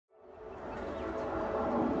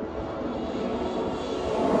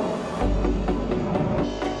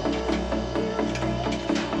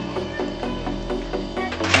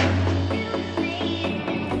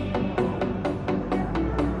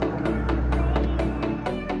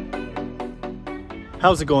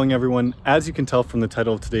How's it going, everyone? As you can tell from the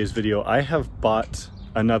title of today's video, I have bought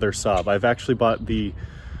another Saab. I've actually bought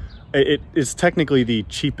it is technically the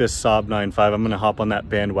cheapest Saab 9.5. I'm gonna hop on that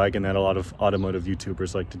bandwagon that a lot of automotive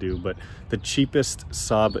YouTubers like to do, but the cheapest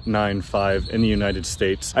Saab 9.5 in the United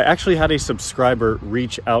States. I actually had a subscriber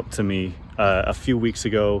reach out to me a few weeks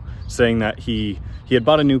ago saying that he had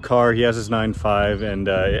bought a new car. He has his 9.5 and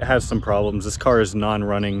it has some problems. This car is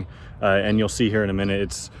non-running and you'll see here in a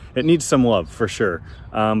minute, it needs some love for sure.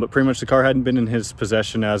 But pretty much the car hadn't been in his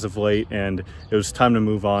possession as of late and it was time to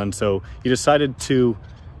move on. So he decided to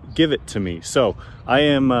give it to me. So I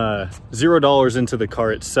am $0 into the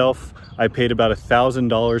car itself. I paid about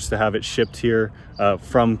 $1,000 to have it shipped here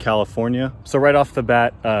from California. So right off the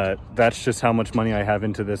bat, that's just how much money I have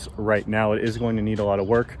into this right now. It is going to need a lot of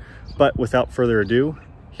work, but without further ado,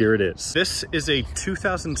 here it is. This is a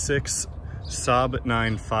 2006 Saab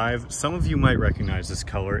 9.5. Some of you might recognize this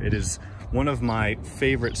color. It is one of my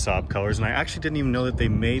favorite Saab colors, and I actually didn't even know that they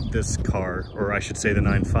made this car, or I should say the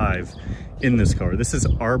 9.5, in this color. This is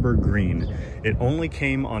Arbor Green. It only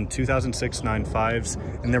came on 2006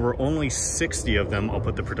 9.5s, and there were only 60 of them. I'll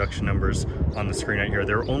put the production numbers on the screen right here.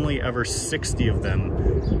 There were only ever 60 of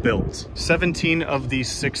them built. 17 of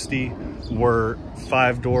these 60 were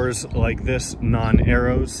 5 doors like this,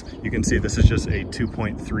 non-arrows. You can see this is just a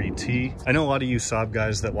 2.3T. I know a lot of you Saab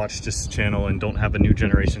guys that watch this channel and don't have a new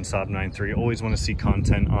generation Saab 9.3 always want to see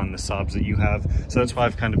content on the Saabs that you have. So that's why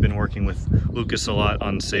I've kind of been working with Lucas a lot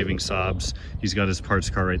on saving Saabs. He's got his parts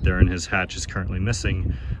car right there and his hatch is currently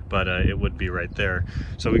missing, but it would be right there.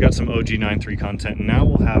 So we got some OG 9.3 content, and now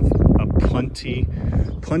we'll have plenty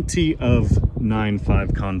of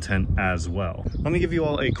 9.5 content as well. Let me give you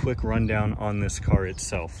all a quick rundown on this car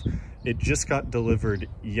itself. It just got delivered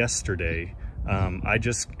yesterday. I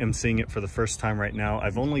just am seeing it for the first time right now.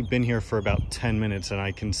 I've only been here for about 10 minutes and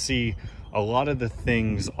I can see a lot of the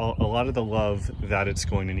things, a lot of the love that it's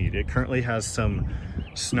going to need. It currently has some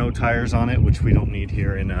snow tires on it, which we don't need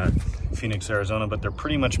here in Phoenix, Arizona, but they're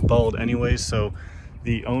pretty much bald anyways. So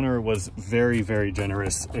the owner was very, very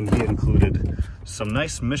generous and he included some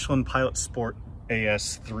nice Michelin Pilot Sport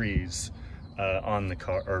AS3s on the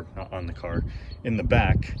car, or not on the car, in the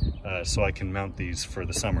back, so I can mount these for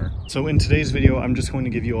the summer. So in today's video, I'm just going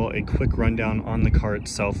to give you all a quick rundown on the car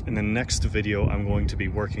itself. In the next video, I'm going to be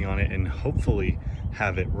working on it and hopefully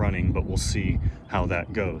have it running, but we'll see how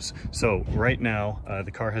that goes. So right now,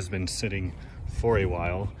 the car has been sitting for a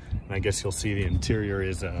while, and I guess you'll see the interior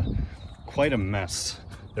is quite a mess.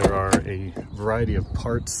 There are a variety of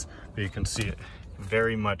parts, but you can see it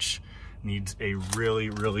very much needs a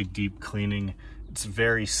really, really deep cleaning. It's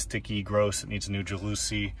very sticky, gross. It needs a new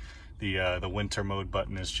jalousie. The winter mode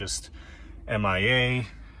button is just MIA.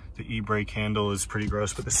 The e-brake handle is pretty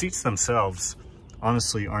gross, but the seats themselves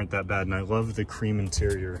honestly aren't that bad. And I love the cream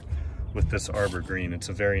interior with this Arbor Green. It's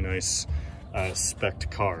a very nice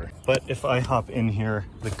spec'd car. But if I hop in here,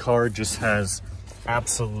 the car just has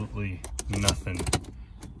absolutely nothing.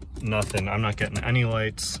 I'm not getting any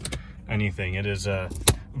lights, anything. It is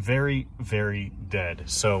very, very dead.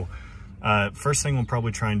 So first thing we'll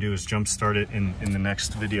probably try and do is jump start it in the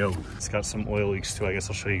next video. It's got some oil leaks too. I guess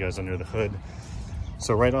I'll show you guys under the hood.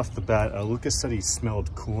 So right off the bat, Lucas said he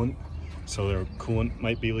smelled coolant, so their coolant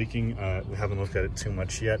might be leaking. We haven't looked at it too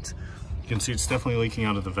much yet. You can see it's definitely leaking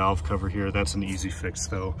out of the valve cover here. That's an easy fix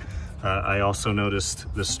though. I also noticed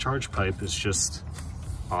this charge pipe is just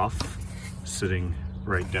off, sitting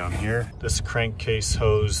right down here. This crankcase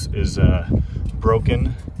hose is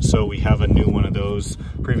broken, so we have a new one of those.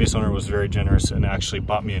 Previous owner was very generous and actually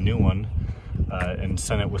bought me a new one and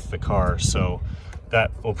sent it with the car. So that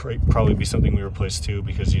will probably be something we replace too,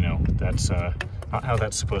 because you know that's not how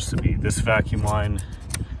that's supposed to be. This vacuum line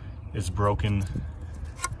is broken,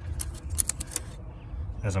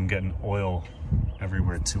 as I'm getting oil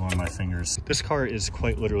everywhere too on my fingers. This car is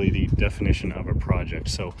quite literally the definition of a project,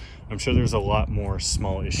 so I'm sure there's a lot more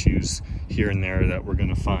small issues here and there that we're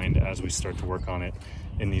going to find as we start to work on it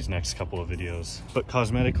in these next couple of videos. But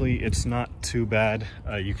cosmetically, it's not too bad.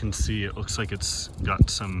 You can see it looks like it's got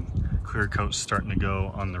some clear coat starting to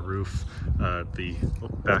go on the roof. The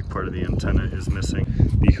back part of the antenna is missing.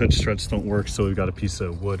 The hood struts don't work, so we've got a piece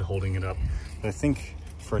of wood holding it up. But I think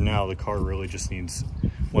for now, the car really just needs,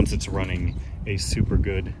 once it's running, a super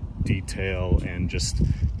good detail and just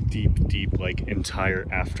deep, like entire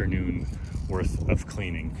afternoon worth of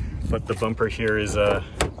cleaning. But the bumper here is,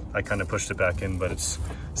 I kind of pushed it back in, but it's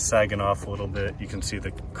sagging off a little bit. You can see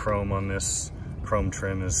the chrome on this, chrome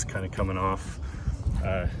trim is kind of coming off.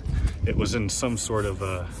 It was in some sort of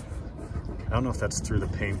I don't know if that's through the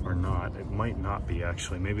paint or not. It might not be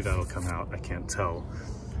actually. Maybe that'll come out, I can't tell.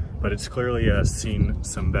 but it's clearly seen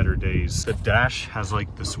some better days. The dash has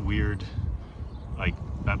like this weird, like,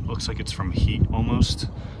 that looks like it's from heat almost,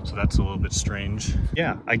 so that's a little bit strange.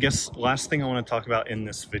 Yeah, I guess last thing I want to talk about in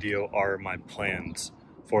this video are my plans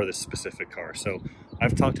for this specific car. So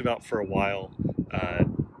I've talked about for a while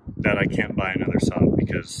that I can't buy another Saab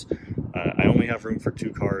because I only have room for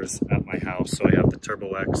 2 cars at my house. So I have the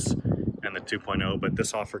Turbo X and the 2.0, but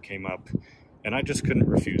this offer came up and I just couldn't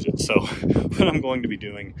refuse it. So what I'm going to be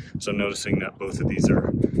doing, so noticing that both of these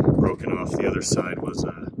are broken off, the other side was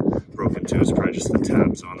broken too, it's probably just the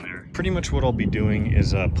tabs on there. Pretty much what I'll be doing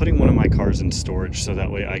is putting one of my cars in storage so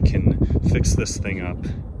that way I can fix this thing up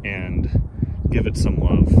and give it some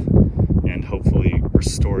love and hopefully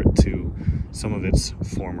restore it to some of its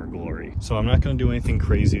former glory. So I'm not going to do anything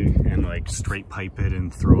crazy and like straight pipe it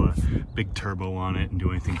and throw a big turbo on it and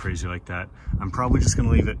do anything crazy like that. I'm probably just going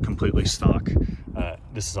to leave it completely stock.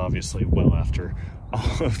 This is obviously well after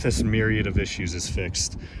all of this myriad of issues is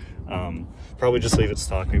fixed. Probably just leave it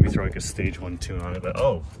stock, maybe throw like a stage 1 tune on it, but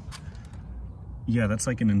oh yeah, that's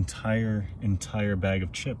like an entire bag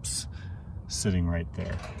of chips sitting right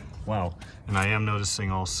there. Wow. And I am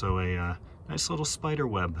noticing also a nice little spider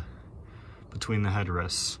web between the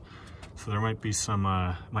headrests, so there might be some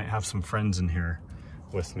might have some friends in here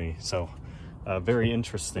with me, so very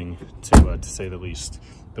interesting to say the least.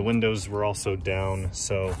 The windows were also down,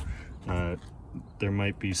 so there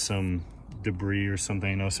might be some debris or something.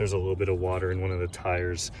 I noticed there's a little bit of water in one of the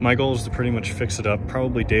tires. My goal is to pretty much fix it up,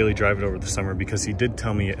 probably daily drive it over the summer, because he did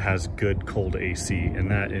tell me it has good cold AC, and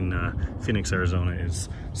that in Phoenix, Arizona is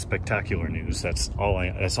spectacular news. That's all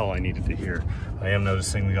I needed to hear. I am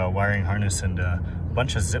noticing we got a wiring harness and a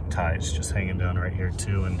bunch of zip ties just hanging down right here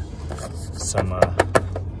too, and some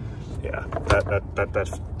yeah,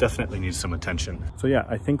 that definitely needs some attention. So yeah,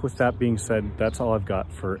 I think with that being said, that's all I've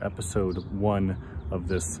got for episode 1 of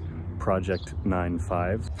this Project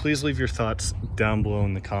 9.5. Please leave your thoughts down below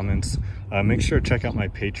in the comments. Make sure to check out my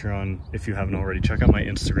Patreon if you haven't already. Check out my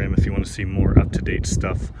Instagram if you want to see more up-to-date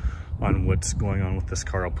stuff on what's going on with this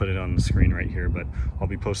car. I'll put it on the screen right here, but I'll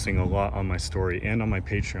be posting a lot on my story and on my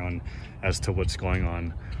Patreon as to what's going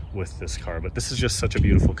on with this car. But this is just such a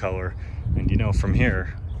beautiful color, and you know, from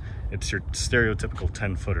here, it's your stereotypical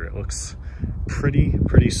 10-footer. It looks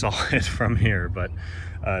pretty solid from here, but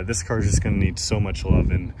this car is just going to need so much love,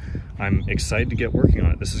 and I'm excited to get working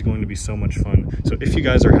on it. This is going to be so much fun. So if you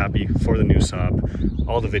guys are happy for the new Saab,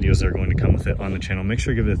 all the videos that are going to come with it on the channel, make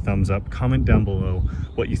sure to give it a thumbs up, comment down below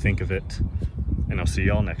what you think of it, and I'll see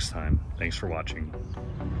y'all next time. Thanks for watching.